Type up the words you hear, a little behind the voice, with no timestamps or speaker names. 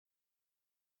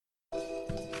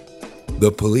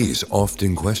The police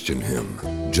often question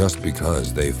him just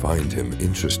because they find him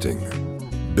interesting.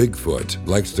 Bigfoot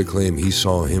likes to claim he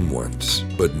saw him once,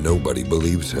 but nobody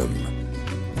believes him.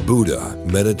 Buddha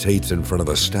meditates in front of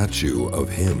a statue of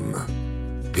him.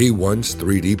 He once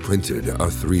 3D printed a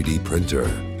 3D printer.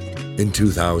 In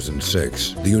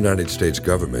 2006, the United States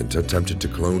government attempted to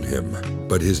clone him,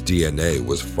 but his DNA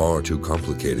was far too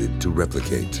complicated to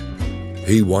replicate.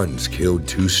 He once killed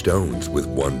 2 stones with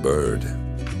 1 bird.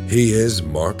 He is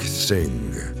Mark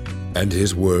Singh, and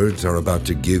his words are about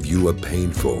to give you a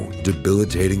painful,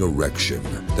 debilitating erection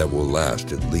that will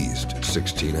last at least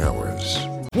 16 hours.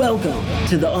 Welcome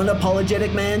to the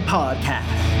Unapologetic Man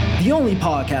Podcast, the only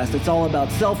podcast that's all about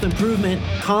self-improvement,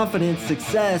 confidence,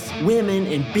 success, women,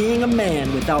 and being a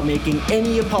man without making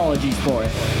any apologies for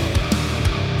it.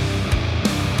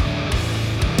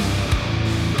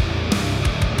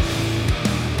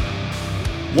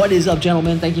 What is up,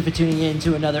 gentlemen? Thank you for tuning in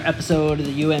to another episode of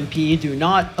the UMP. Do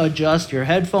not adjust your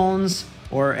headphones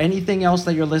or anything else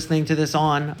that you're listening to this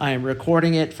on. I am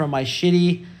recording it from my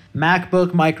shitty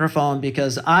MacBook microphone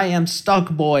because I am stuck,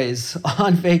 boys,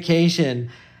 on vacation.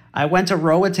 I went to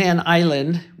Roatan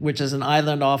Island, which is an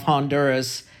island off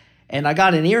Honduras, and I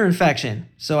got an ear infection.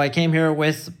 So I came here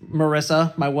with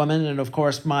Marissa, my woman, and of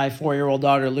course my 4-year-old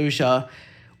daughter, Lucia.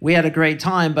 We had a great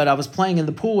time, but I was playing in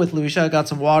the pool with Lucia. I got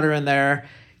some water in there.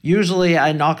 Usually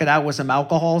I knock it out with some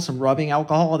alcohol, some rubbing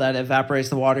alcohol that evaporates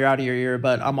the water out of your ear,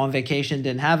 but I'm on vacation,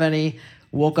 didn't have any.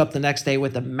 Woke up the next day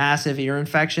with a massive ear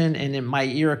infection, and my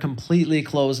ear completely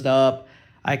closed up.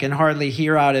 I can hardly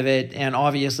hear out of it, and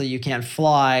obviously you can't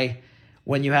fly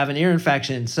when you have an ear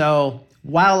infection. So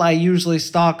while I usually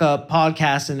stock up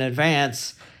podcasts in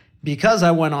advance, because I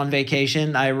went on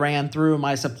vacation, I ran through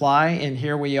my supply, and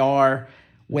here we are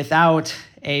without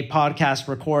a podcast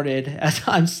recorded as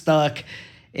I'm stuck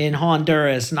in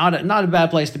Honduras. Not a bad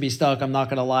place to be stuck, I'm not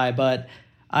going to lie, but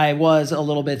I was a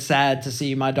little bit sad to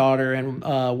see my daughter and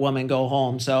woman go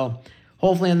home. So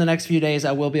hopefully in the next few days,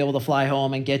 I will be able to fly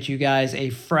home and get you guys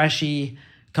a freshie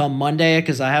come Monday,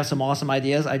 because I have some awesome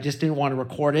ideas. I just didn't want to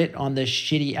record it on this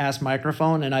shitty ass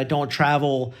microphone, and I don't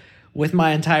travel with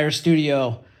my entire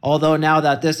studio. Although now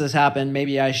that this has happened,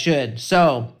 maybe I should.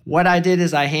 So what I did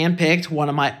is I handpicked one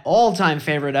of my all-time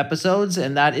favorite episodes,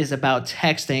 and that is about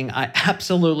texting. I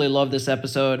absolutely love this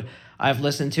episode. I've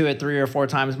listened to it 3 or 4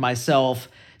 times myself.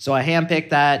 So I handpicked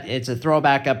that. It's a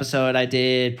throwback episode I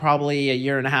did probably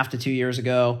 1.5 to 2 years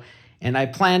ago. And I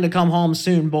plan to come home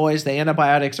soon, boys. The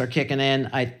antibiotics are kicking in.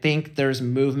 I think there's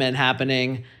movement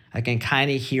happening. I can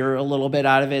kind of hear a little bit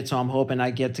out of it, so I'm hoping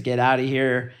I get out of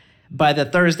here by the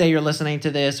Thursday you're listening to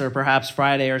this, or perhaps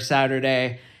Friday or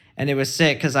Saturday. And it was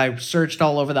sick because I searched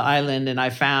all over the island and I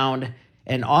found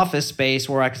an office space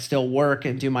where I could still work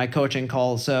and do my coaching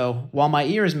calls. So while my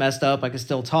ear is messed up, I can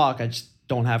still talk. I just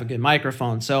don't have a good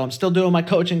microphone. So I'm still doing my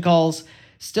coaching calls,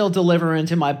 still delivering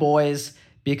to my boys,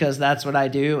 because that's what I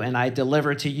do, and I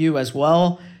deliver to you as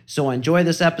well. So enjoy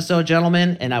this episode,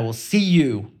 gentlemen, and I will see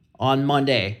you on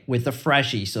Monday with the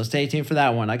freshie. So stay tuned for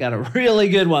that one. I got a really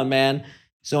good one, man.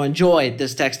 So enjoy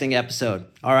this texting episode.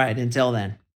 All right, until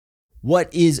then.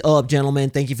 What is up, gentlemen?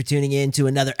 Thank you for tuning in to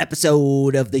another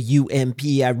episode of the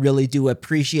UMP. I really do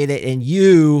appreciate it. And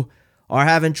you are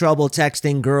having trouble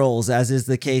texting girls, as is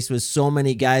the case with so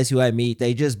many guys who I meet.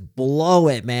 They just blow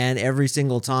it, man, every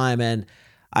single time. And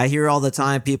I hear all the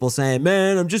time people saying,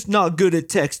 man, I'm just not good at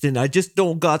texting. I just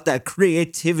don't got that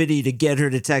creativity to get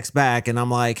her to text back. And I'm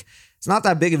like, it's not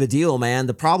that big of a deal, man.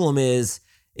 The problem is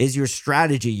your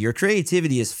strategy. Your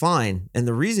creativity is fine. And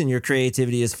the reason your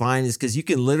creativity is fine is because you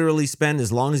can literally spend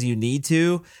as long as you need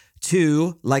to,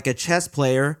 like a chess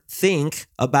player, think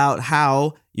about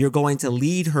how you're going to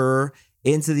lead her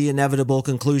into the inevitable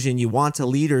conclusion you want to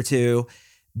lead her to.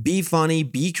 Be funny,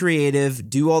 be creative,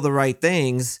 do all the right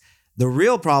things. The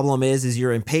real problem is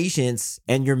your impatience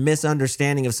and your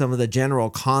misunderstanding of some of the general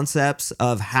concepts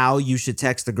of how you should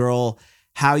text a girl,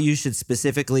 how you should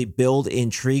specifically build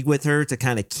intrigue with her to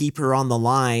kind of keep her on the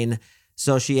line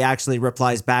so she actually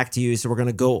replies back to you. So we're going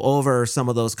to go over some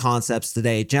of those concepts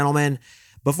today. Gentlemen,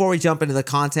 before we jump into the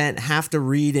content, have to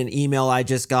read an email I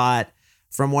just got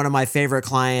from one of my favorite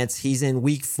clients. He's in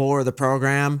week 4 of the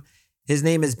program. His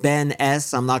name is Ben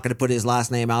S. I'm not going to put his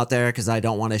last name out there because I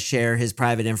don't want to share his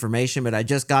private information, but I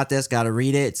just got this, got to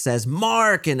read it. It says,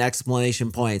 Mark, in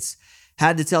exclamation points.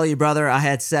 Had to tell you, brother, I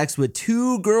had sex with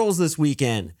 2 girls this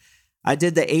weekend. I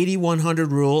did the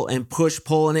 80-100 rule and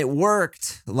push-pull, and it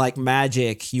worked like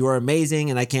magic. You are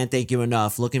amazing, and I can't thank you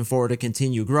enough. Looking forward to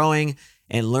continue growing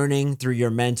and learning through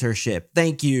your mentorship.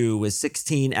 Thank you, with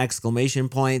 16 exclamation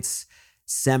points.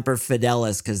 Semper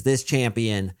Fidelis, because this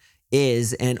champion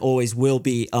is and always will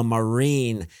be a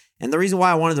Marine. And the reason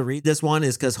why I wanted to read this one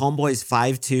is because homeboy's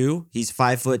 5'2". He's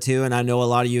 5'2", and I know a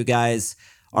lot of you guys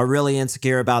are really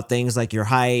insecure about things like your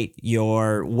height,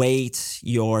 your weight,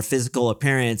 your physical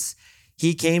appearance.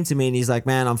 He came to me and he's like,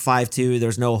 man, I'm 5'2".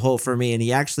 There's no hope for me. And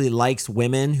he actually likes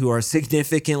women who are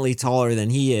significantly taller than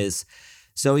he is.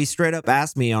 So he straight up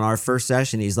asked me on our first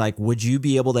session, he's like, would you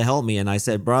be able to help me? And I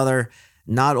said, brother,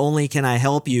 not only can I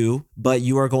help you, but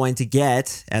you are going to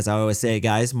get, as I always say,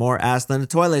 guys, more ass than a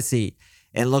toilet seat.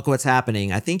 And look what's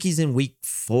happening. I think he's in week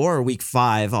 4 or week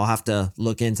 5. I'll have to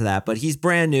look into that. But he's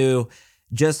brand new,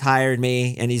 just hired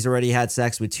me, and he's already had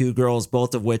sex with 2 girls,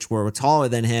 both of which were taller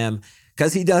than him,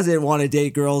 because he doesn't want to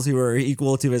date girls who are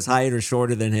equal to his height or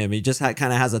shorter than him. He just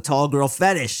kind of has a tall girl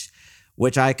fetish,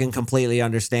 which I can completely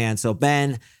understand. So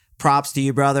Ben, props to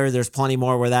you, brother. There's plenty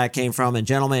more where that came from. And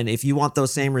gentlemen, if you want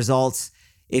those same results,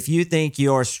 if you think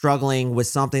you're struggling with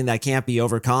something that can't be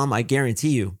overcome, I guarantee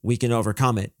you we can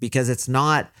overcome it, because it's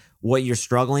not what you're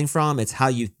struggling from. It's how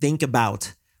you think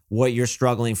about what you're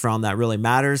struggling from that really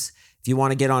matters. If you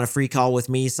want to get on a free call with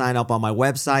me, sign up on my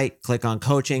website, click on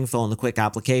coaching, fill in the quick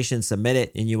application, submit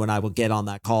it, and you and I will get on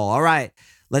that call. All right,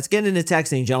 let's get into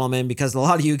texting, gentlemen, because a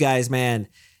lot of you guys, man,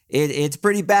 it's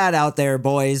pretty bad out there,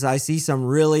 boys. I see some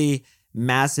really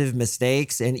massive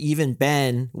mistakes. And even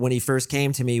Ben, when he first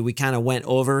came to me, we kind of went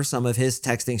over some of his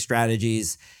texting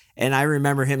strategies. And I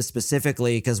remember him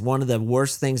specifically because one of the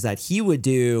worst things that he would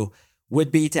do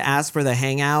would be to ask for the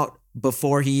hangout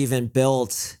before he even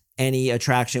built any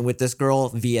attraction with this girl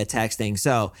via texting.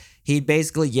 So he'd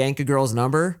basically yank a girl's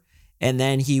number and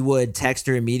then he would text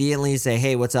her immediately and say,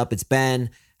 hey, what's up? It's Ben.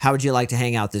 How would you like to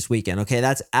hang out this weekend? Okay,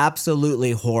 that's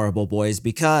absolutely horrible, boys,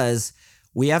 because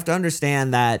we have to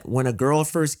understand that when a girl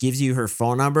first gives you her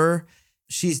phone number,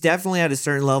 she's definitely at a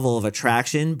certain level of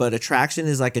attraction, but attraction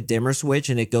is like a dimmer switch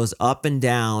and it goes up and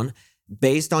down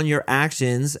based on your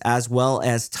actions as well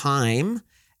as time,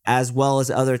 as well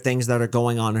as other things that are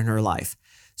going on in her life.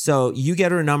 So you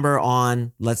get her number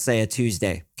on, let's say, a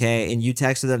Tuesday, okay? And you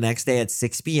text her the next day at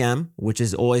 6 p.m., which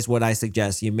is always what I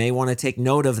suggest. You may want to take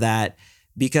note of that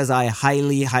because I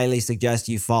highly, highly suggest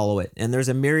you follow it. And there's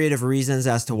a myriad of reasons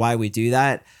as to why we do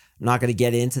that. I'm not going to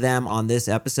get into them on this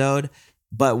episode.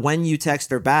 But when you text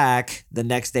her back the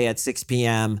next day at 6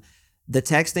 p.m., the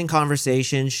texting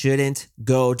conversation shouldn't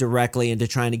go directly into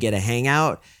trying to get a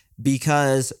hangout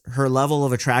because her level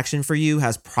of attraction for you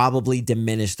has probably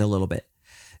diminished a little bit.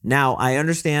 Now, I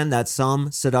understand that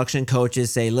some seduction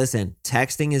coaches say, listen,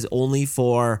 texting is only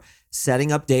for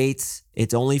setting up dates.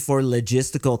 It's only for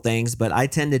logistical things, but I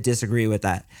tend to disagree with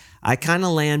that. I kind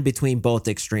of land between both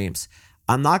extremes.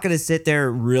 I'm not going to sit there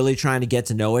really trying to get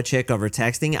to know a chick over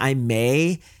texting. I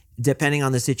may, depending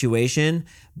on the situation,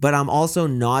 but I'm also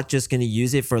not just going to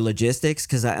use it for logistics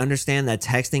because I understand that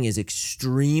texting is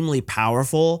extremely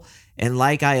powerful. And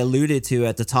like I alluded to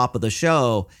at the top of the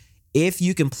show, if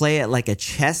you can play it like a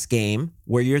chess game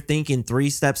where you're thinking 3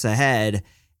 steps ahead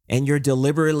and you're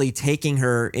deliberately taking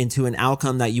her into an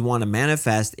outcome that you want to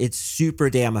manifest, it's super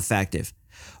damn effective.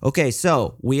 Okay,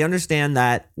 so we understand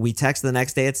that we text the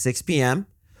next day at 6 p.m.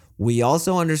 We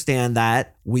also understand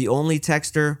that we only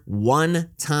text her 1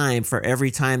 time for every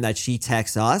time that she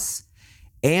texts us.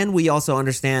 And we also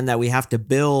understand that we have to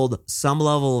build some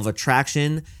level of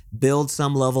attraction, build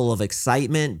some level of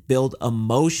excitement, build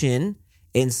emotion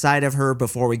inside of her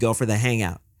before we go for the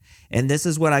hangout. And this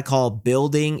is what I call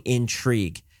building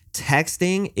intrigue.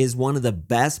 Texting is one of the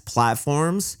best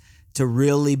platforms to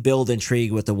really build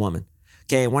intrigue with a woman.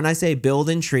 Okay, when I say build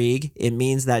intrigue, it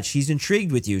means that she's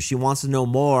intrigued with you. She wants to know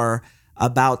more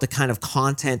about the kind of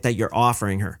content that you're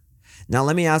offering her. Now,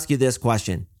 let me ask you this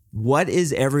question. What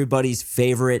is everybody's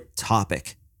favorite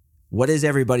topic? What is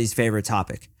everybody's favorite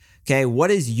topic? Okay,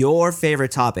 what is your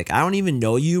favorite topic? I don't even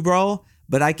know you, bro,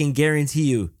 but I can guarantee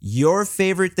you your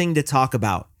favorite thing to talk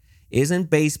about isn't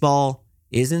baseball,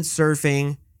 isn't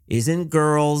surfing, isn't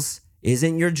girls,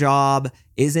 isn't your job,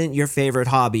 isn't your favorite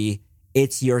hobby.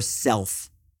 It's yourself.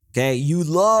 Okay, you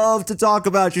love to talk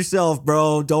about yourself,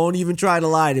 bro. Don't even try to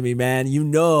lie to me, man. You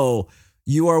know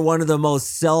you are one of the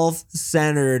most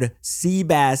self-centered sea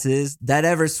basses that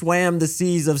ever swam the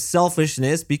seas of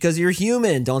selfishness because you're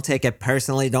human. Don't take it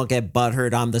personally. Don't get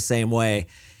butthurt. I'm the same way.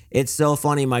 It's so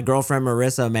funny. My girlfriend,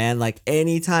 Marissa, man, like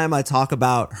anytime I talk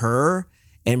about her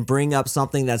and bring up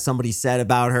something that somebody said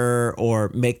about her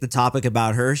or make the topic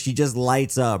about her, she just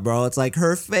lights up, bro. It's like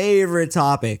her favorite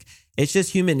topic. It's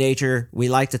just human nature. We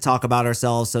like to talk about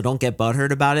ourselves, so don't get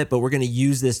butthurt about it, but we're going to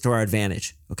use this to our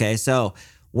advantage. Okay, so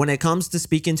when it comes to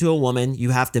speaking to a woman,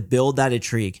 you have to build that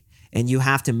intrigue. and you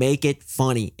have to make it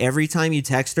funny. Every time you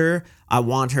text her, I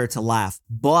want her to laugh.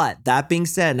 But that being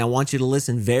said, and I want you to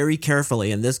listen very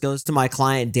carefully, and this goes to my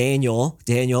client, Daniel.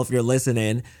 Daniel, if you're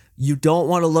listening, you don't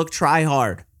want to look try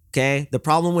hard, okay? The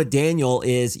problem with Daniel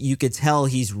is you could tell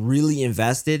he's really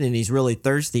invested and he's really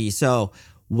thirsty. So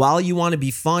while you want to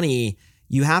be funny,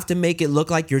 you have to make it look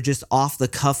like you're just off the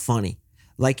cuff funny,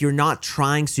 like you're not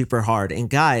trying super hard. And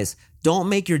guys, don't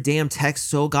make your damn text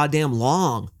so goddamn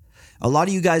long. A lot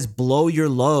of you guys blow your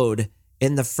load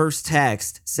in the first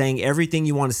text saying everything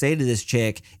you want to say to this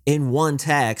chick in one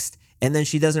text, and then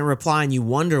she doesn't reply and you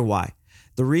wonder why.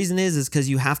 The reason is because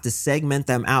you have to segment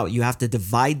them out. You have to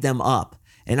divide them up.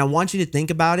 And I want you to think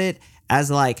about it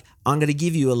as like, I'm going to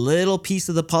give you a little piece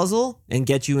of the puzzle and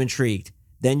get you intrigued.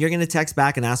 Then you're going to text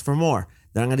back and ask for more.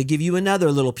 Then I'm going to give you another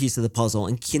little piece of the puzzle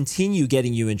and continue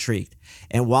getting you intrigued.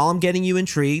 And while I'm getting you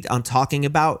intrigued, I'm talking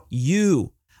about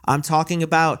you. I'm talking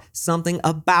about something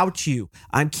about you.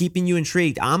 I'm keeping you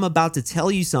intrigued. I'm about to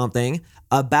tell you something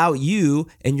about you,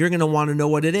 and you're going to want to know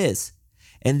what it is.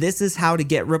 And this is how to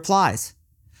get replies.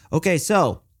 Okay,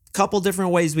 so a couple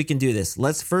different ways we can do this.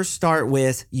 Let's first start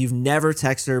with you've never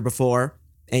texted her before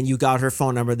and you got her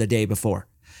phone number the day before.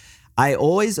 I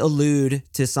always allude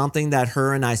to something that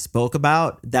her and I spoke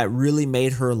about that really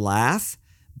made her laugh,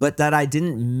 but that I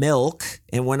didn't milk.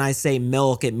 And when I say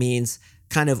milk, it means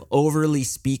kind of overly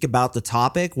speak about the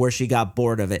topic where she got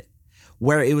bored of it,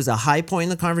 where it was a high point in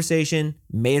the conversation,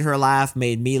 made her laugh,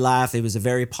 made me laugh. It was a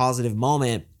very positive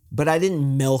moment, but I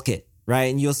didn't milk it, right?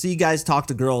 And you'll see guys talk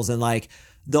to girls and like,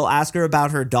 they'll ask her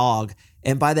about her dog.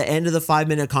 And by the end of the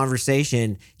 5-minute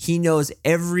conversation, he knows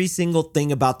every single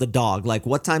thing about the dog, like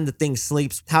what time the thing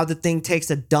sleeps, how the thing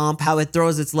takes a dump, how it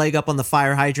throws its leg up on the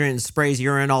fire hydrant and sprays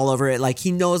urine all over it. Like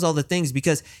he knows all the things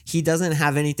because he doesn't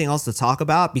have anything else to talk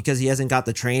about because he hasn't got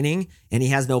the training and he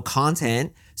has no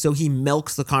content. So he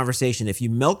milks the conversation. If you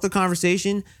milk the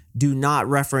conversation, do not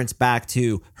reference back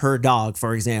to her dog,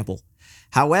 for example.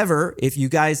 However, if you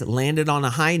guys landed on a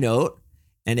high note,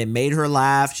 and it made her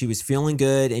laugh, she was feeling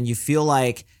good, and you feel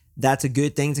like that's a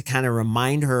good thing to kind of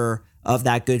remind her of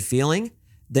that good feeling,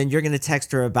 then you're going to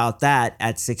text her about that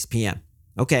at 6 p.m.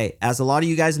 Okay, as a lot of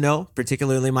you guys know,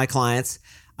 particularly my clients,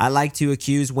 I like to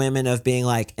accuse women of being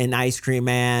like an ice cream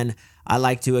man. I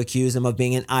like to accuse them of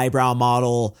being an eyebrow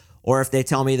model, or if they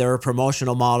tell me they're a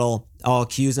promotional model, I'll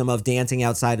accuse them of dancing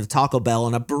outside of Taco Bell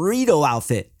in a burrito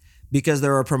outfit. Because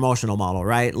they're a promotional model,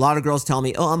 right? A lot of girls tell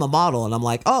me, oh, I'm a model. And I'm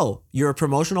like, oh, you're a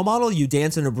promotional model? You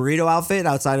dance in a burrito outfit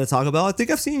outside of Taco Bell? I think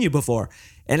I've seen you before.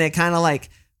 And it kind of like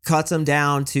cuts them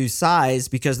down to size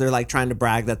because they're like trying to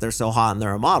brag that they're so hot and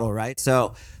they're a model, right?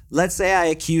 So let's say I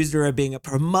accused her of being a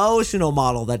promotional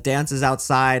model that dances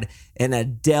outside in a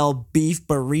Del Beef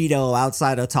burrito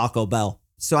outside of Taco Bell.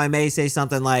 So I may say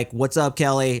something like, what's up,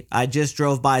 Kelly? I just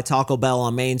drove by Taco Bell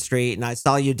on Main Street and I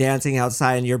saw you dancing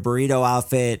outside in your burrito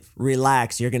outfit.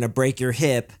 Relax, you're going to break your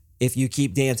hip if you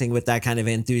keep dancing with that kind of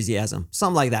enthusiasm.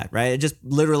 Something like that, right? I just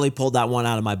literally pulled that one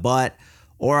out of my butt.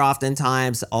 Or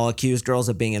oftentimes I'll accuse girls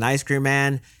of being an ice cream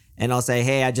man and I'll say,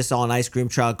 hey, I just saw an ice cream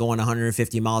truck going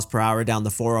 150 miles per hour down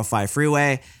the 405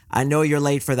 freeway. I know you're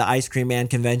late for the ice cream man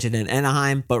convention in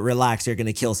Anaheim, but relax, you're going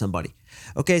to kill somebody.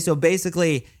 Okay, so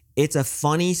basically, it's a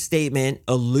funny statement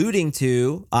alluding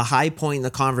to a high point in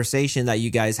the conversation that you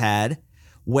guys had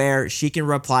where she can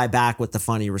reply back with the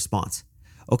funny response.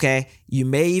 Okay. You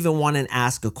may even want to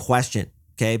ask a question.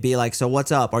 Okay. Be like, so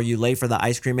what's up? Are you late for the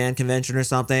ice cream man convention or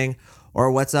something?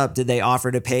 Or what's up? Did they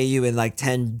offer to pay you in like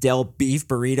 10 Del Beef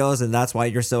burritos? And that's why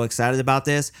you're so excited about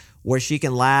this, where she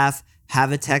can laugh,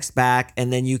 have a text back,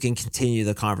 and then you can continue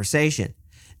the conversation.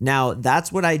 Now,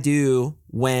 that's what I do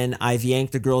when I've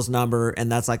yanked a girl's number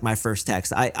and that's like my first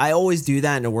text. I always do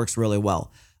that and it works really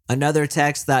well. Another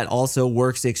text that also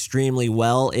works extremely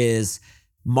well is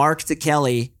Mark to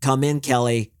Kelly, come in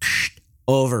Kelly,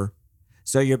 over.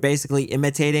 So you're basically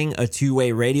imitating a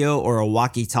two-way radio or a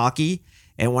walkie-talkie.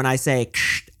 And when I say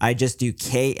I just do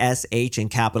KSH in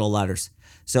capital letters.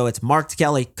 So it's Mark to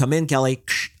Kelly, come in Kelly,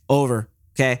 over.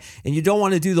 Okay. And you don't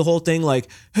want to do the whole thing like,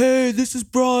 hey, this is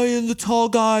Brian, the tall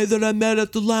guy that I met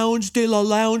at the Lounge de la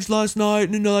Lounge last night.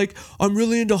 And like, I'm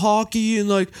really into hockey. And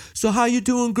like, so how you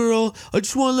doing, girl? I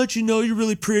just want to let you know you're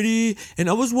really pretty. And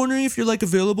I was wondering if you're like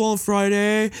available on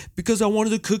Friday because I wanted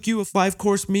to cook you a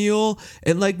 5-course meal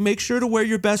and like make sure to wear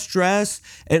your best dress.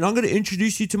 And I'm going to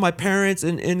introduce you to my parents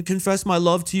and confess my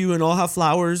love to you. And I'll have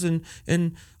flowers and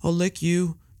I'll lick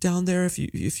you down there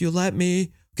if you let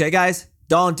me. Okay, guys,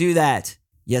 don't do that.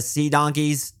 Yes, see,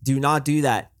 donkeys, do not do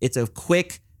that. It's a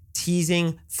quick,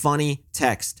 teasing, funny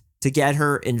text to get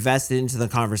her invested into the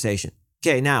conversation.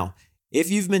 Okay, now, If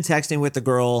you've been texting with a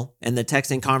girl and the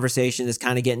texting conversation is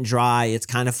kind of getting dry, it's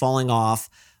kind of falling off,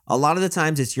 a lot of the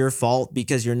times it's your fault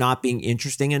because you're not being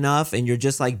interesting enough and you're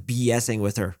just like BSing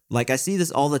with her. Like I see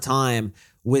this all the time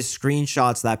with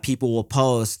screenshots that people will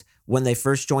post when they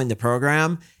first join the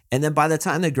program. And then by the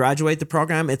time they graduate the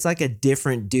program, it's like a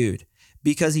different dude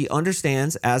because he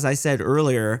understands, as I said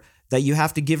earlier, that you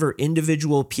have to give her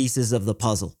individual pieces of the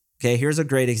puzzle. Okay, here's a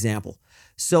great example.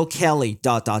 So Kelly, ...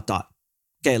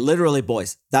 Okay, literally,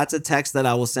 boys, that's a text that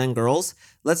I will send girls.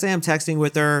 Let's say I'm texting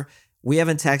with her. We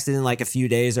haven't texted in like a few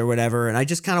days or whatever, and I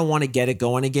just kind of want to get it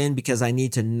going again because I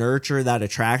need to nurture that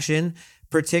attraction,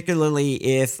 particularly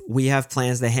if we have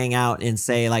plans to hang out in,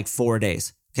 say, like 4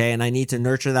 days. Okay, and I need to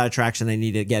nurture that attraction. I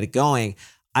need to get it going.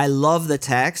 I love the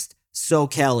text, so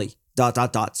Kelly, ...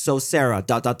 so Sarah, ...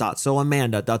 so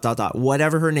Amanda, ...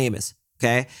 whatever her name is.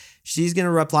 Okay, she's going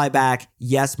to reply back,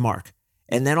 yes, Mark.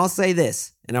 And then I'll say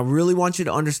this, and I really want you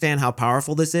to understand how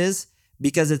powerful this is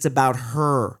because it's about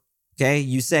her, okay?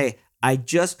 You say, I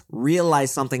just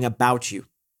realized something about you,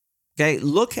 okay?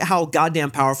 Look how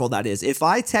goddamn powerful that is. If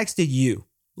I texted you,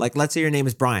 like let's say your name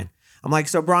is Brian. I'm like,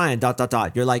 so Brian, ...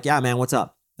 You're like, yeah, man, what's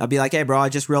up? I'll be like, hey, bro, I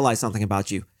just realized something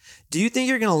about you. Do you think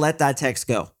you're going to let that text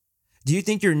go? Do you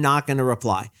think you're not going to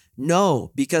reply?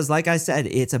 No, because like I said,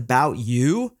 it's about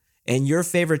you and your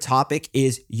favorite topic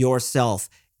is yourself.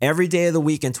 Every day of the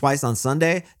week and twice on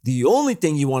Sunday, the only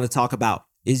thing you want to talk about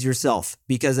is yourself.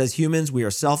 Because as humans, we are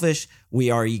selfish,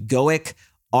 we are egoic,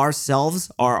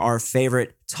 ourselves are our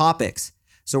favorite topics.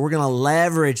 So we're going to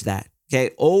leverage that,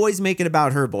 okay? Always make it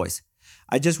about her, boys.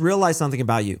 I just realized something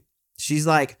about you. She's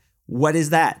like, what is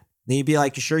that? Then you'd be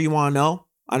like, you sure you want to know?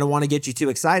 I don't want to get you too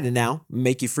excited now,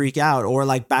 make you freak out. Or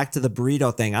like back to the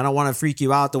burrito thing. I don't want to freak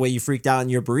you out the way you freaked out in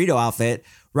your burrito outfit,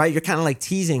 right? You're kind of like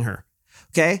teasing her.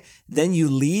 Okay, then you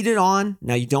lead it on.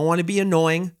 Now you don't want to be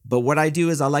annoying, but what I do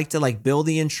is I like to like build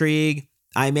the intrigue.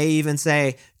 I may even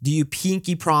say, do you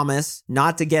pinky promise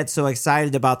not to get so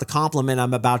excited about the compliment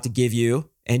I'm about to give you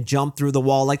and jump through the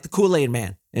wall like the Kool-Aid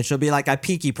man? And she'll be like, I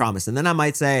pinky promise. And then I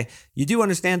might say, you do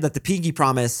understand that the pinky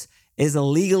promise is a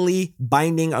legally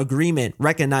binding agreement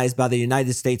recognized by the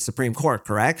United States Supreme Court,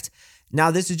 correct?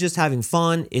 Now this is just having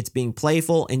fun. It's being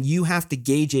playful and you have to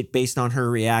gauge it based on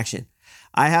her reaction.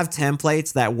 I have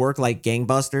templates that work like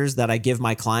gangbusters that I give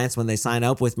my clients when they sign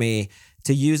up with me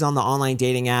to use on the online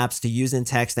dating apps, to use in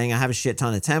texting. I have a shit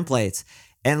ton of templates.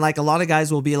 And like a lot of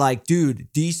guys will be like, dude,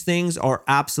 these things are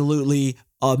absolutely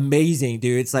amazing,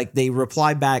 dude. It's like they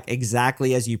reply back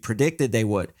exactly as you predicted they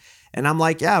would. And I'm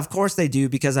like, yeah, of course they do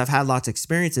because I've had lots of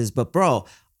experiences. But bro,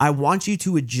 I want you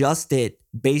to adjust it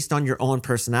based on your own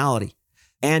personality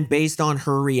and based on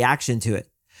her reaction to it.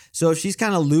 So if she's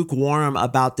kind of lukewarm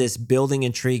about this building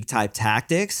intrigue type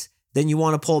tactics, then you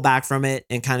want to pull back from it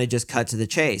and kind of just cut to the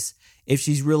chase. If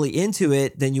she's really into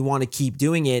it, then you want to keep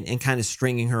doing it and kind of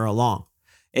stringing her along.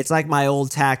 It's like my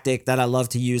old tactic that I love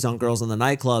to use on girls in the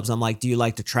nightclubs. I'm like, do you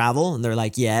like to travel? And they're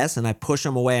like, yes. And I push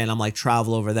them away and I'm like,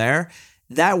 travel over there.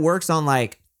 That works on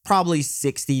like probably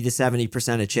 60 to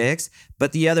 70% of chicks,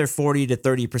 but the other 40 to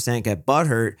 30% get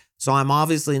butthurt. So I'm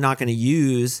obviously not going to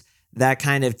use that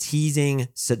kind of teasing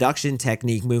seduction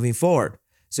technique moving forward.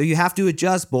 So you have to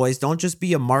adjust, boys. Don't just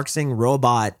be a marketing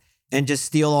robot and just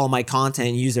steal all my content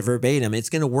and use it verbatim. It's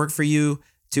going to work for you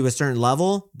to a certain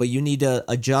level, but you need to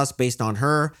adjust based on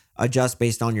her, adjust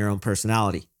based on your own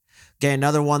personality. Okay,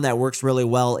 another one that works really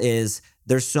well is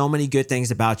there's so many good things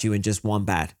about you and just one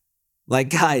bad. Like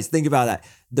guys, think about that.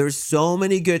 There's so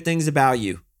many good things about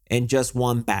you and just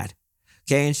one bad.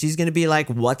 Okay, and she's going to be like,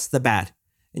 what's the bad?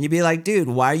 And you'd be like, dude,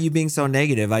 why are you being so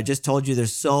negative? I just told you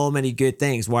there's so many good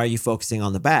things. Why are you focusing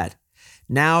on the bad?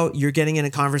 Now you're getting in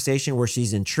a conversation where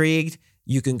she's intrigued.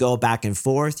 You can go back and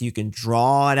forth. You can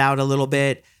draw it out a little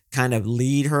bit, kind of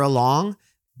lead her along.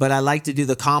 But I like to do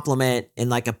the compliment in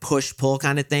like a push-pull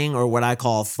kind of thing, or what I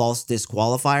call a false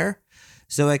disqualifier.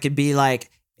 So it could be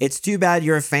like, it's too bad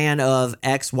you're a fan of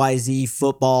XYZ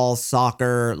football,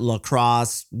 soccer,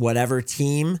 lacrosse, whatever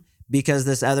team, because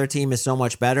this other team is so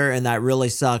much better, and that really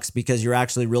sucks because you're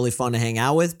actually really fun to hang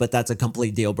out with, but that's a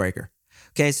complete deal breaker.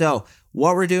 Okay, so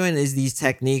what we're doing is these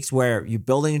techniques where you're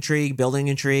building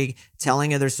intrigue,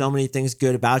 telling her there's so many things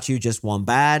good about you, just one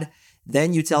bad.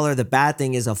 Then you tell her the bad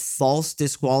thing is a false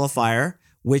disqualifier,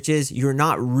 which is you're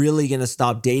not really going to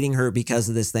stop dating her because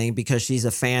of this thing, because she's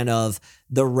a fan of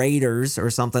the Raiders or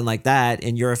something like that,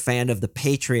 and you're a fan of the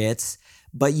Patriots.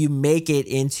 But you make it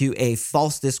into a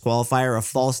false disqualifier, a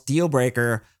false deal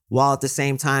breaker, while at the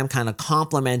same time kind of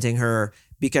complimenting her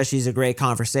because she's a great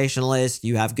conversationalist.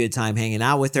 You have good time hanging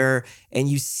out with her, and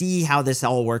you see how this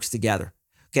all works together.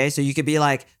 Okay, so you could be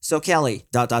like, so Kelly, ...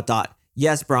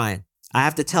 Yes, Brian, I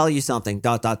have to tell you something, ...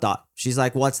 She's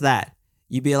like, what's that?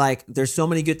 You'd be like, there's so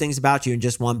many good things about you and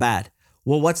just one bad.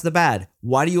 Well, what's the bad?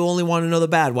 Why do you only want to know the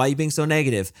bad? Why are you being so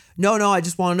negative? No, I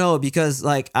just want to know because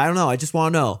I don't know. I just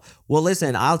want to know. Well,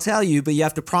 listen, I'll tell you, but you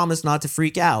have to promise not to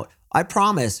freak out. I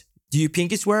promise. Do you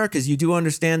pinky swear? Because you do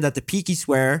understand that the pinky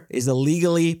swear is a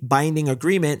legally binding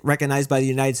agreement recognized by the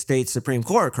United States Supreme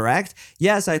Court, correct?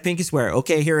 Yes, I pinky swear.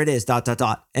 Okay, here it is, ...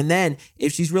 And then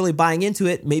if she's really buying into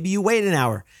it, maybe you wait an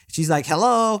hour. She's like,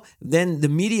 hello. Then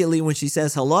immediately when she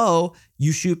says hello,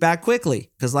 you shoot back quickly.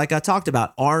 Because like I talked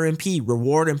about, R&P,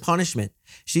 reward and punishment.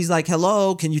 She's like,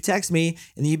 hello, can you text me?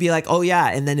 And you'd be like, oh yeah.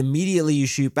 And then immediately you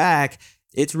shoot back.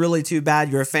 It's really too bad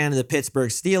you're a fan of the Pittsburgh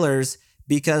Steelers,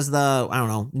 because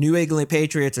the, New England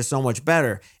Patriots are so much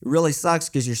better. It really sucks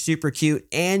because you're super cute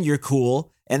and you're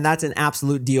cool. And that's an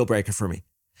absolute deal breaker for me.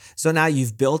 So now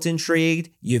you've built intrigued,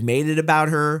 you've made it about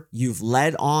her, you've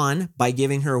led on by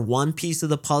giving her one piece of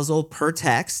the puzzle per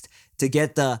text to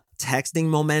get the texting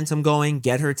momentum going,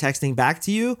 get her texting back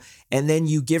to you. And then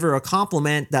you give her a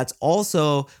compliment that's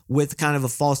also with kind of a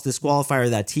false disqualifier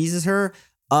that teases her.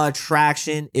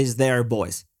 Attraction is there,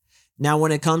 boys. Now,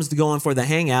 when it comes to going for the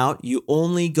hangout, you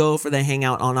only go for the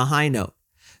hangout on a high note.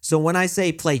 So when I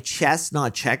say play chess,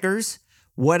 not checkers,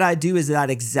 what I do is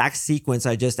that exact sequence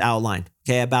I just outlined,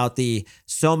 okay, about the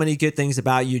so many good things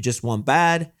about you, just one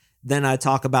bad. Then I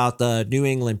talk about the New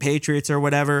England Patriots or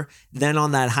whatever. Then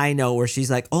on that high note where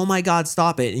she's like, oh my God,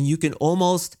 stop it. And you can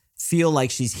almost feel like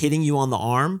she's hitting you on the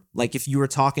arm. Like if you were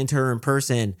talking to her in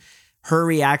person, her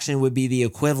reaction would be the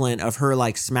equivalent of her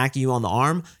like smacking you on the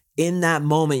arm. In that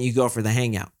moment, you go for the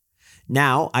hangout.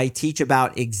 Now, I teach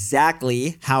about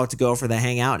exactly how to go for the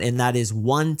hangout, and that is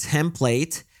one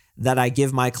template that I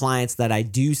give my clients that I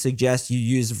do suggest you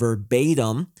use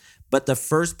verbatim. But the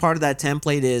first part of that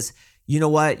template is, you know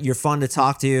what? You're fun to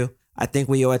talk to. I think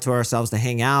we owe it to ourselves to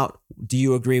hang out. Do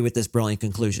you agree with this brilliant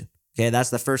conclusion? Okay,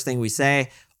 that's the first thing we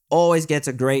say. Always gets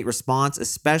a great response,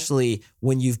 especially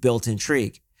when you've built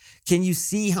intrigue. Can you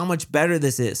see how much better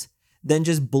this is than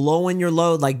just blowing your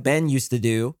load like Ben used to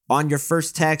do on your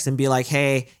first text and be like,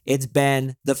 hey, it's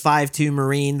Ben, the 5'2"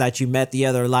 Marine that you met the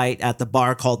other night at the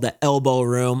bar called the Elbow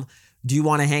Room. Do you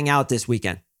want to hang out this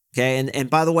weekend? Okay.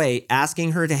 And by the way,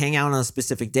 asking her to hang out on a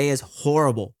specific day is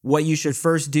horrible. What you should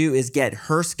first do is get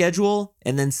her schedule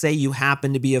and then say you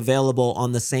happen to be available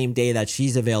on the same day that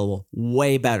she's available.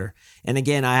 Way better. And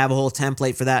again, I have a whole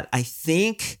template for that. I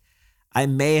think I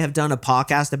may have done a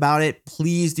podcast about it.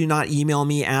 Please do not email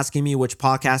me asking me which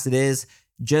podcast it is.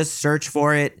 Just search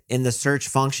for it in the search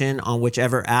function on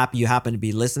whichever app you happen to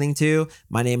be listening to.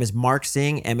 My name is Mark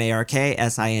Singh,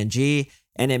 MarkSing,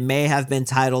 and it may have been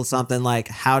titled something like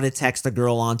How to Text a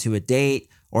Girl Onto a Date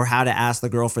or How to Ask the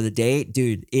Girl for the Date.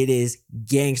 Dude, it is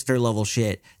gangster level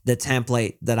shit, the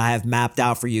template that I have mapped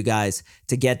out for you guys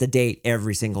to get the date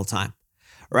every single time.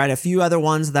 All right, a few other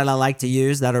ones that I like to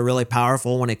use that are really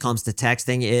powerful when it comes to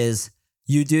texting is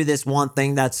you do this one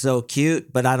thing that's so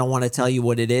cute, but I don't want to tell you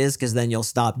what it is because then you'll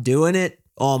stop doing it.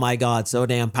 Oh my God, so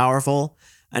damn powerful.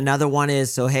 Another one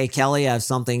is, so hey, Kelly, I have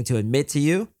something to admit to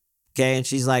you. Okay, and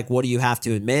she's like, what do you have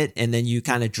to admit? And then you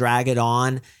kind of drag it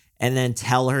on and then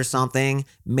tell her something,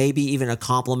 maybe even a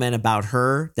compliment about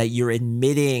her that you're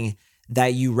admitting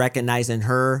that you recognize in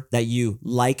her, that you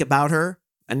like about her.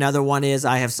 Another one is,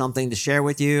 I have something to share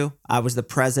with you. I was the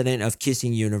president of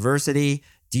Kissing University.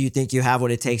 Do you think you have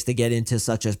what it takes to get into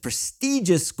such a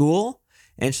prestigious school?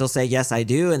 And she'll say, yes, I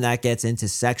do. And that gets into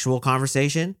sexual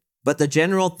conversation. But the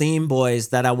general theme, boys,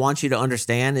 that I want you to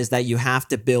understand is that you have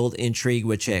to build intrigue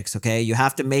with chicks, okay? You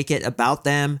have to make it about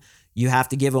them. You have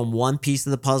to give them one piece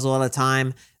of the puzzle at a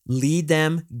time. Lead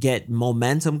them, get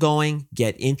momentum going,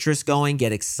 get interest going,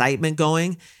 get excitement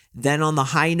going. Then on the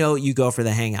high note, you go for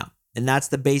the hangout. And that's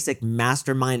the basic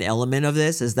mastermind element of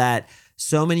this, is that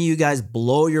so many of you guys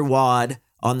blow your wad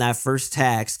on that first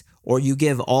text, or you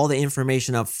give all the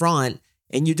information up front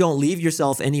and you don't leave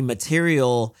yourself any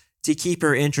material to keep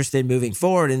her interested moving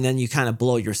forward. And then you kind of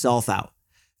blow yourself out.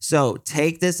 So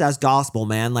take this as gospel,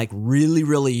 man. Like really,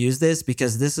 really use this,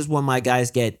 because this is when my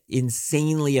guys get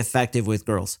insanely effective with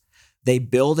girls. They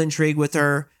build intrigue with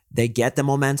her. They get the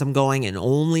momentum going. And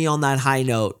only on that high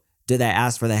note do they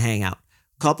ask for the hangout.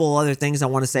 Couple other things I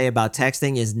want to say about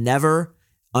texting is never,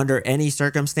 under any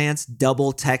circumstance,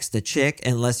 double text a chick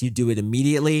unless you do it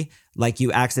immediately, like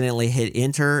you accidentally hit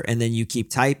enter and then you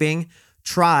keep typing.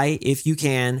 Try, if you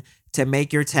can, to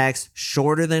make your text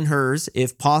shorter than hers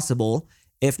if possible.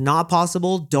 If not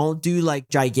possible, don't do like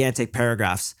gigantic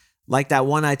paragraphs. Like that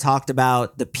one I talked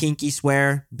about, the pinky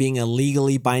swear being a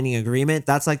legally binding agreement.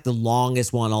 That's like the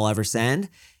longest one I'll ever send.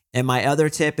 And my other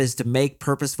tip is to make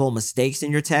purposeful mistakes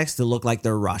in your text to look like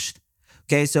they're rushed.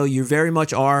 Okay, so you very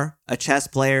much are a chess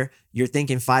player. You're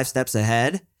thinking 5 steps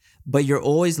ahead, but you're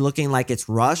always looking like it's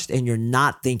rushed and you're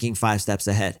not thinking 5 steps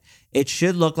ahead. It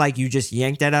should look like you just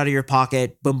yanked that out of your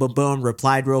pocket, boom, boom, boom,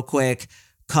 replied real quick,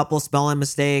 couple spelling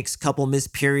mistakes, couple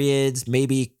missed periods,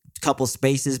 maybe couple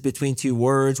spaces between 2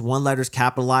 words, one letter's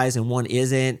capitalized and one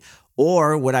isn't.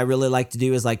 Or what I really like to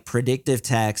do is like predictive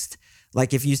text.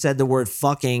 Like if you said the word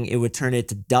fucking, it would turn it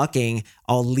to ducking.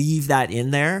 I'll leave that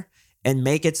in there and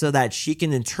make it so that she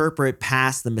can interpret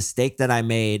past the mistake that I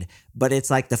made, but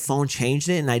it's like the phone changed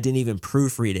it and I didn't even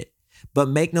proofread it. But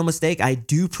make no mistake, I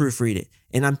do proofread it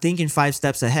and I'm thinking 5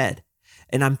 steps ahead.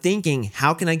 And I'm thinking,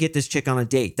 how can I get this chick on a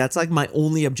date? That's like my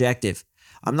only objective.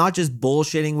 I'm not just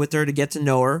bullshitting with her to get to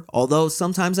know her, although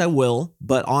sometimes I will,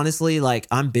 but honestly, like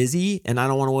I'm busy and I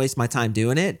don't want to waste my time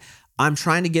doing it. I'm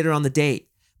trying to get her on the date.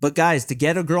 But guys, to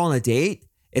get a girl on a date,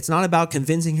 it's not about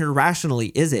convincing her rationally,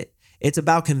 is it? It's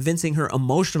about convincing her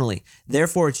emotionally.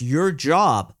 Therefore, it's your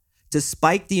job to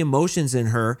spike the emotions in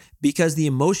her because the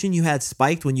emotion you had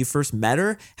spiked when you first met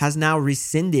her has now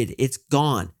rescinded. It's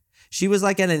gone. She was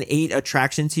like at an 8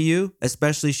 attraction to you,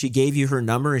 especially she gave you her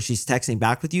number and she's texting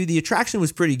back with you. The attraction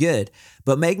was pretty good,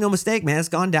 but make no mistake, man, it's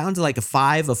gone down to like a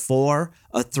 5, a 4,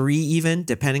 a 3 even,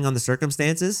 depending on the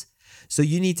circumstances. So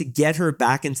you need to get her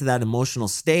back into that emotional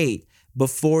state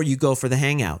before you go for the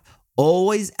hangout.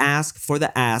 Always ask for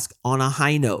the ask on a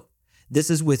high note. This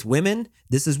is with women.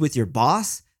 This is with your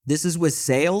boss. This is with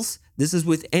sales. This is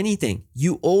with anything.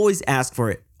 You always ask for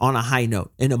it on a high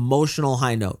note, an emotional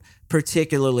high note,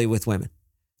 particularly with women.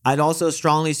 I'd also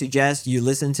strongly suggest you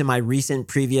listen to my recent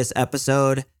previous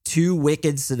episode, 2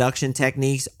 Wicked Seduction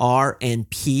Techniques, R and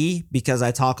P, because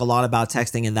I talk a lot about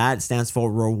texting and that. It stands for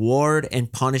reward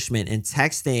and punishment. And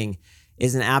texting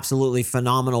is an absolutely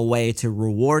phenomenal way to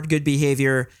reward good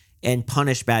behavior and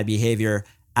punish bad behavior,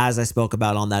 as I spoke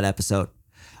about on that episode.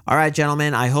 All right,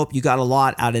 gentlemen, I hope you got a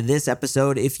lot out of this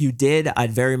episode. If you did,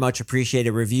 I'd very much appreciate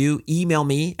a review. Email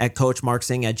me at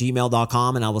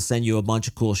coachmarksing@gmail.com and I will send you a bunch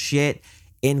of cool shit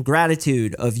in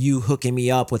gratitude of you hooking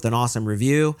me up with an awesome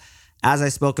review. As I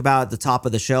spoke about at the top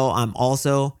of the show, I'm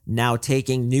also now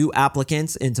taking new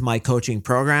applicants into my coaching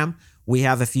program. We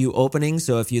have a few openings,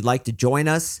 so if you'd like to join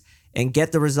us and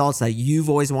get the results that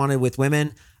you've always wanted with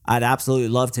women, I'd absolutely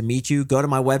love to meet you. Go to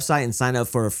my website and sign up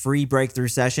for a free breakthrough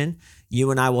session.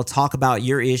 You and I will talk about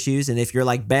your issues. And if you're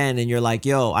like Ben and you're like,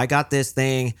 yo, I got this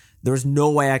thing, there's no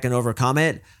way I can overcome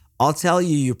it, I'll tell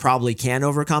you, you probably can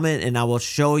overcome it. And I will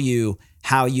show you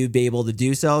how you'd be able to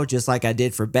do so, just like I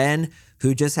did for Ben,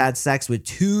 who just had sex with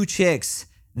 2 chicks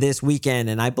this weekend.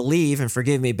 And I believe, and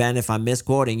forgive me, Ben, if I'm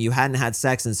misquoting, you hadn't had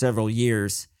sex in several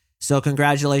years. So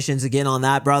congratulations again on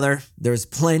that, brother. There's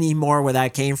plenty more where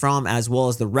that came from, as well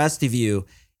as the rest of you,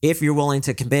 if you're willing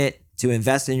to commit to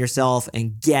invest in yourself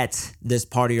and get this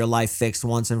part of your life fixed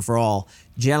once and for all.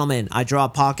 Gentlemen, I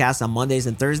drop podcasts on Mondays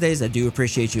and Thursdays. I do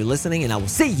appreciate you listening, and I will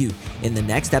see you in the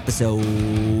next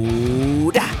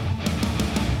episode.